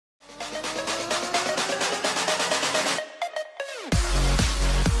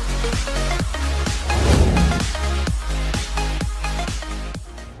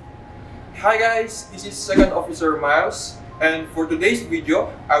Hi guys, this is Second Officer Miles, and for today's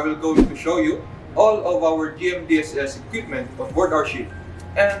video, I will going to show you all of our GMDSS equipment on board our ship,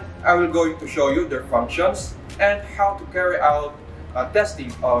 and I will going to show you their functions and how to carry out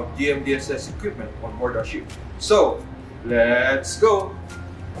testing of GMDSS equipment on board our ship. So, let's go!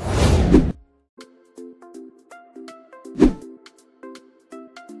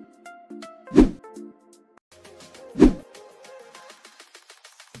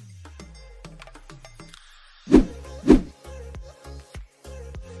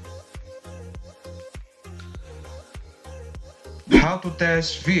 How to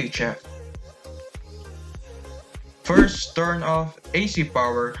test VHF. First, turn off AC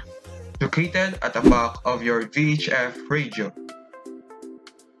power located at the back of your VHF radio.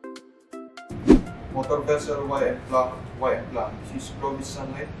 Motor vessel Y and blank. This is Globis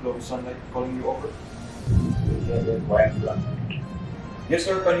Sunlight calling you over. Y and blank. Yes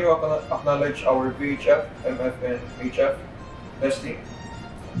sir, can you acknowledge our VHF, MF and HF testing?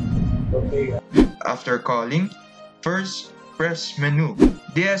 Okay. After calling, first press menu.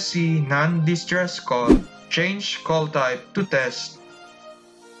 DSC non-distress call. Change call type to test.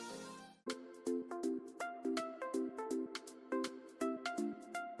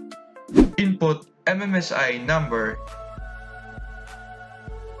 Input MMSI number.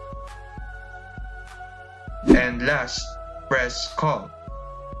 And last, press call.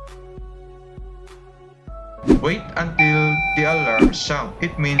 Wait until the alarm sounds.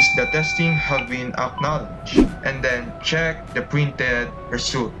 It means the testing have been acknowledged. And then check the printed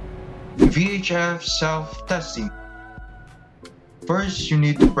result. VHF self-testing. First, you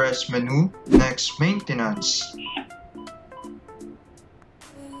need to press menu, next maintenance.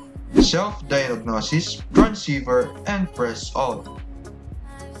 Self-diagnosis, transceiver, and press all.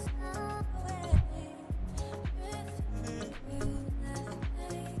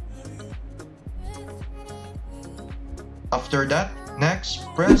 After that, next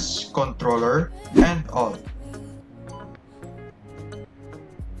press controller and all.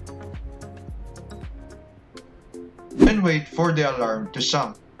 And wait for the alarm to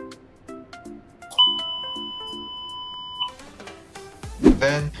sound.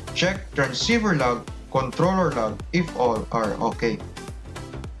 Then check transceiver log, controller log if all are okay.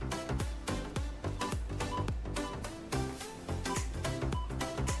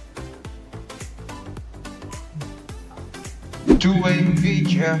 Two-way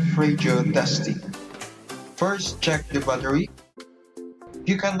VHF radio testing. First, check the battery.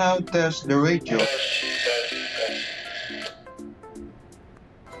 You can now test the radio.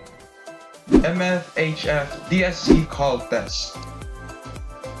 MF-HF DSC call test.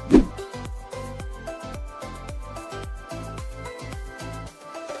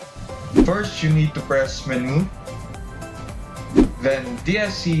 First, you need to press menu, then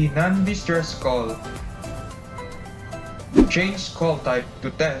DSC non-distress call. Change call type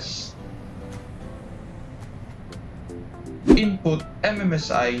to test. Input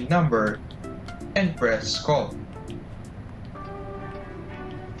MMSI number and press call.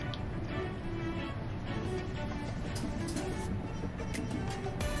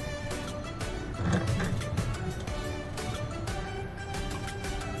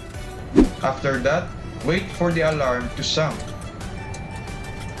 After that, wait for the alarm to sound.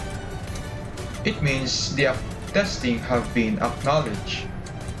 It means the testing have been acknowledged.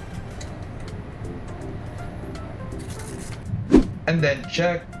 And then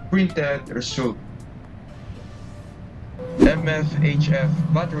check printed result. MF-HF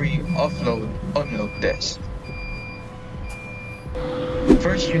battery offload unload test.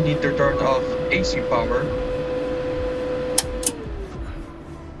 First, you need to turn off AC power.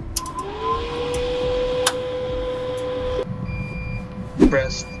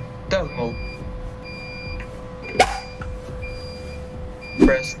 Press tel mode.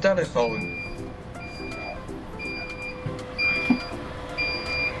 Press telephone.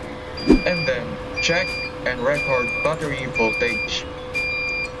 And then check and record battery voltage.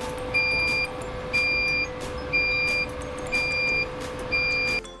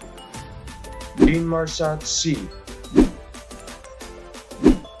 Inmarsat C.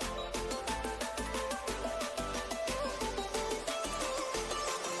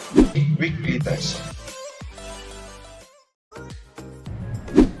 Weekly test.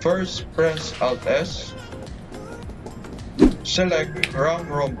 First, press Alt S. Select round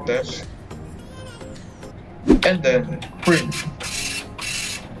robin test. And then print.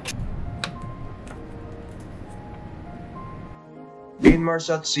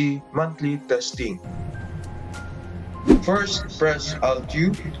 Inmarsat C monthly testing. First, press Alt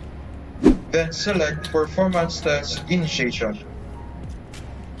U. Then select Performance Test Initiation.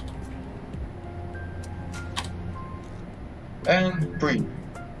 and print.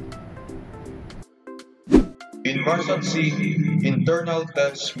 In Marshal C, internal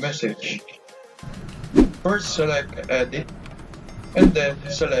test message. First select edit, and then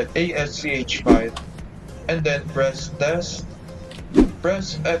select ASCH file, and then press test,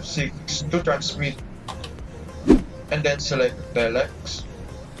 press F6 to transmit, and then select telex.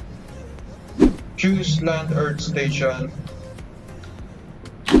 Choose Land Earth Station,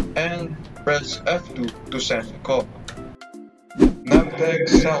 and press F2 to send call. Navtech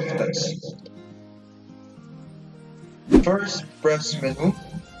self-test. First, press menu,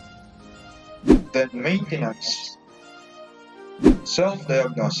 then maintenance,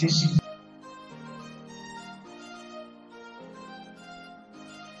 self-diagnosis,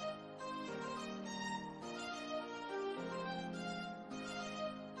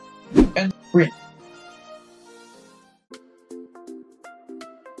 and print.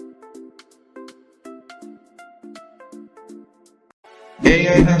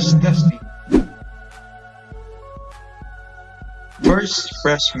 AIS testing. First,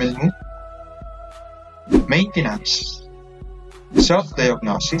 press menu, maintenance,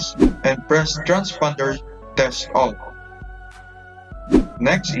 self-diagnosis, and press transponder test all.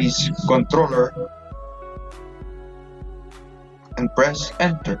 Next is controller, and press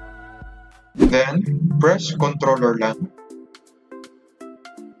enter. Then press controller LAN.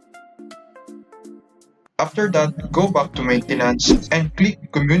 After that, go back to maintenance and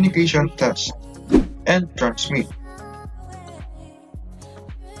click communication test and transmit.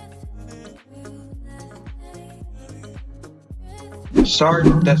 SAR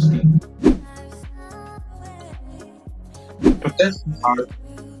testing. To test SAR,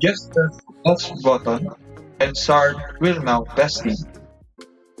 just press the test button and SAR will now testing.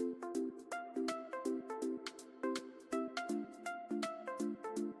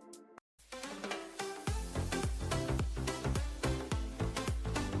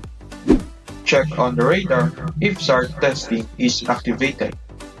 Check on the radar if SAR testing is activated.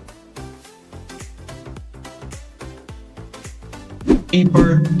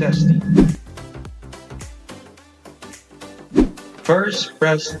 EPIR testing. First,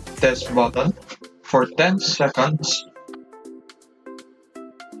 press test button for 10 seconds.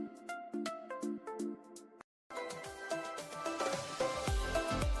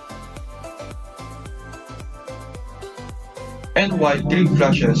 And white green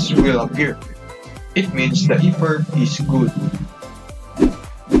flashes will appear. It means the EPIR is good.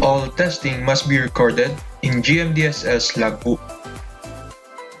 All testing must be recorded in GMDSS logbook.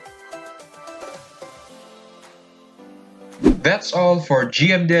 That's all for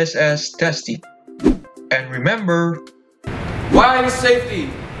GMDSS testing. And remember, Why safety?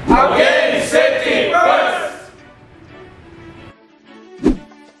 Again, safety first!